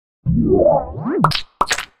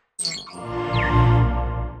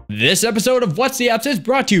This episode of What's the Apps is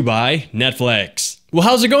brought to you by Netflix. Well,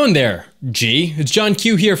 how's it going there? G, it's Jon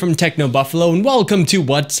Q here from Techno Buffalo, and welcome to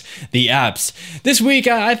What's the Apps. This week,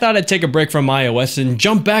 I thought I'd take a break from iOS and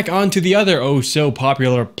jump back onto the other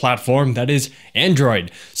oh-so-popular platform that is Android.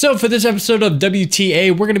 So for this episode of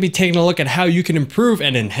WTA, we're going to be taking a look at how you can improve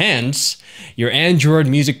and enhance your Android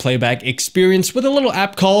music playback experience with a little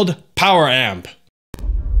app called PowerAmp.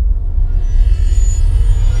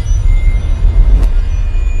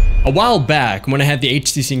 A while back, when I had the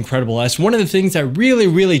HTC Incredible S, one of the things that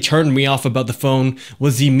really turned me off about the phone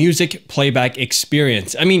was the music playback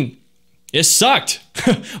experience. I mean, it sucked.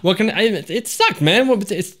 It sucked, man.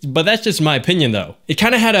 But that's just my opinion, though. It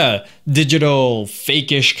kind of had a digital,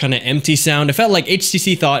 fake-ish kind of empty sound. It felt like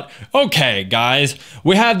HTC thought, okay, guys,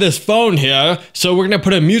 we have this phone here, so we're going to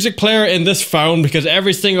put a music player in this phone because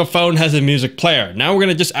every single phone has a music player. Now we're going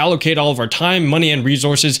to just allocate all of our time, money, and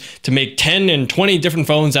resources to make 10 and 20 different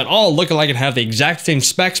phones that all look alike and have the exact same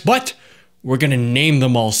specs, but we're going to name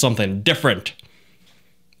them all something different.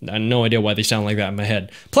 I have no idea why they sound like that in my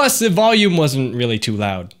head. Plus, the volume wasn't really too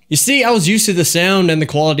loud. You see, I was used to the sound and the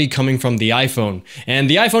quality coming from the iPhone. And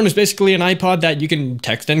the iPhone is basically an iPod that you can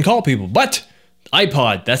text and call people. But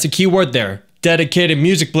iPod, that's a key word there. Dedicated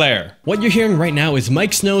music player. What you're hearing right now is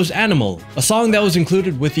Mike Snow's Animal, a song that was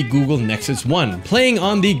included with the Google Nexus 1, playing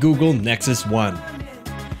on the Google Nexus 1.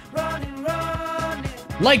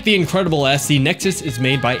 Like the Incredible S, the Nexus is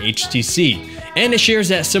made by HTC, and it shares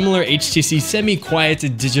that similar HTC semi-quiet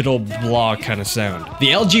digital blah kind of sound. The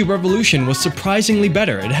LG Revolution was surprisingly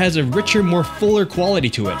better. It has a richer, more fuller quality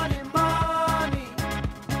to it.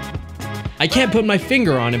 I can't put my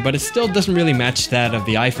finger on it, but it still doesn't really match that of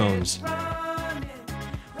the iPhones.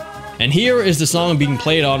 And here is the song being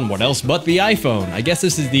played on what else but the iPhone. I guess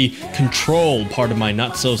this is the control part of my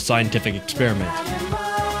not-so-scientific experiment.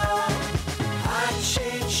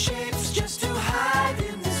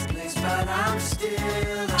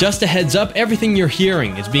 Just a heads up, everything you're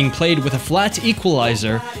hearing is being played with a flat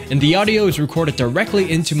equalizer, and the audio is recorded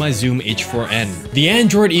directly into my Zoom H4n. The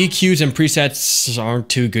Android EQs and presets aren't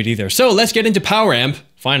too good either. So let's get into PowerAmp,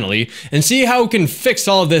 finally, and see how we can fix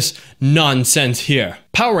all of this nonsense here.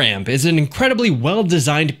 PowerAmp is an incredibly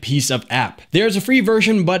well-designed piece of app. There's a free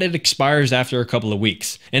version, but it expires after a couple of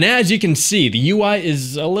weeks. And as you can see, the UI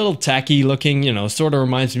is a little tacky looking, you know, sort of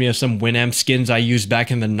reminds me of some Winamp skins I used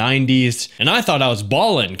back in the 90s. And I thought I was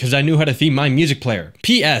ballin' because I knew how to theme my music player.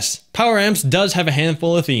 P.S. PowerAmp does have a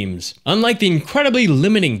handful of themes. Unlike the incredibly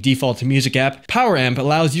limiting default music app, PowerAmp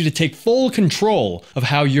allows you to take full control of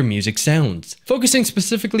how your music sounds. Focusing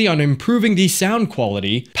specifically on improving the sound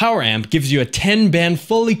quality, PowerAmp gives you a 10-band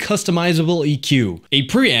fully customizable EQ, a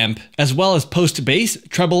preamp, as well as post-bass,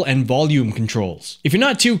 treble, and volume controls. If you're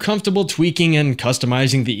not too comfortable tweaking and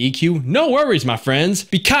customizing the EQ, no worries, my friends,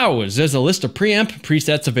 because there's a list of preamp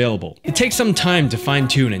presets available. It takes some time to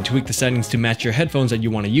fine-tune and tweak the settings to match your headphones that you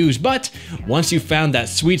want to use, but once you've found that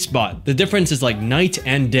sweet spot, the difference is like night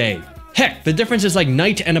and day. Heck, the difference is like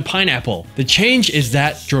night and a pineapple. The change is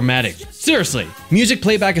that dramatic. Seriously. Music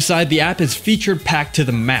playback aside, the app is feature-packed to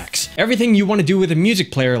the max. Everything you want to do with a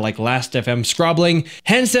music player like Last.fm scrobbling,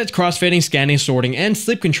 handset crossfading, scanning, sorting, and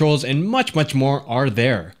sleep controls, and much more are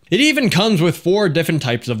there. It even comes with 4 different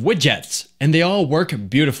types of widgets, and they all work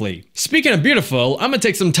beautifully. Speaking of beautiful, I'm gonna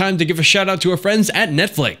take some time to give a shout out to our friends at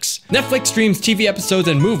Netflix. Netflix streams TV episodes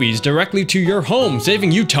and movies directly to your home,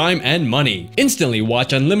 saving you time and money. Instantly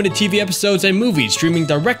watch unlimited TV episodes and movies streaming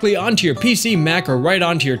directly onto your PC, Mac, or right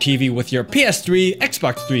onto your TV with your PS3,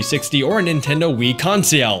 Xbox 360, or Nintendo Wii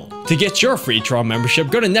console. To get your free trial membership,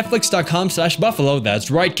 go to netflix.com/buffalo,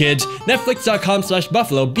 that's right kids,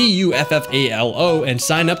 netflix.com/buffalo, BUFFALO, and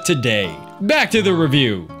sign up today. Back to the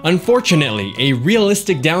review. Unfortunately, a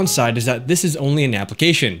realistic downside is that this is only an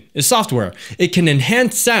application. It's software. It can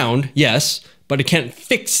enhance sound, yes, but it can't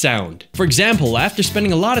fix sound. For example, after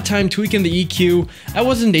spending a lot of time tweaking the EQ, I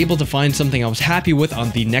wasn't able to find something I was happy with on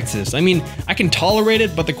the Nexus. I mean, I can tolerate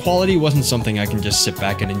it, but the quality wasn't something I can just sit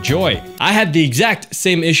back and enjoy. I had the exact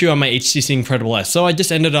same issue on my HTC Incredible S, so I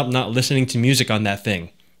just ended up not listening to music on that thing.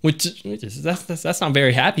 That's not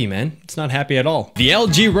very happy, man. It's not happy at all. The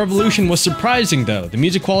LG Revolution was surprising though. The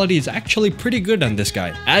music quality is actually pretty good on this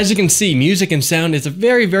guy. As you can see, music and sound is a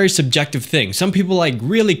very subjective thing. Some people like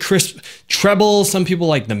really crisp treble, some people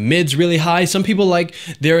like the mids really high, some people like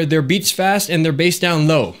their beats fast and their bass down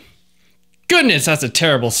low. Goodness, that's a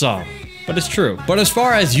terrible song. But it's true. But as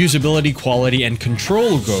far as usability, quality, and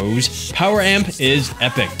control goes, PowerAmp is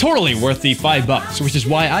epic. Totally worth the $5, which is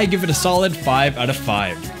why I give it a solid 5 out of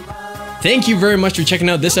 5. Thank you very much for checking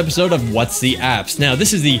out this episode of What's the Apps. Now,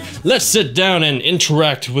 this is the let's sit down and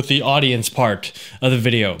interact with the audience part of the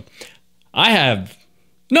video. I have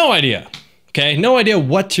no idea. Okay, no idea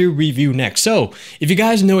what to review next. So, if you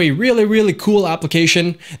guys know a really cool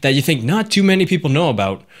application that you think not too many people know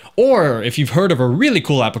about, or if you've heard of a really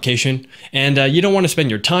cool application and you don't want to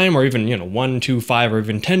spend your time or even, $1, $2, $5, or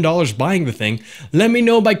even $10 buying the thing, let me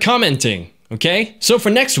know by commenting. Okay, so for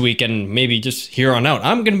next week and maybe just here on out,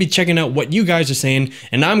 I'm going to be checking out what you guys are saying,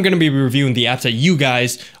 and I'm going to be reviewing the apps that you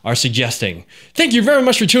guys are suggesting. Thank you very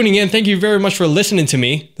much for tuning in. Thank you very much for listening to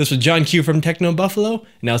me. This was Jon Q from Techno Buffalo,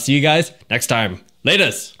 and I'll see you guys next time.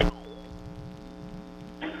 Latest!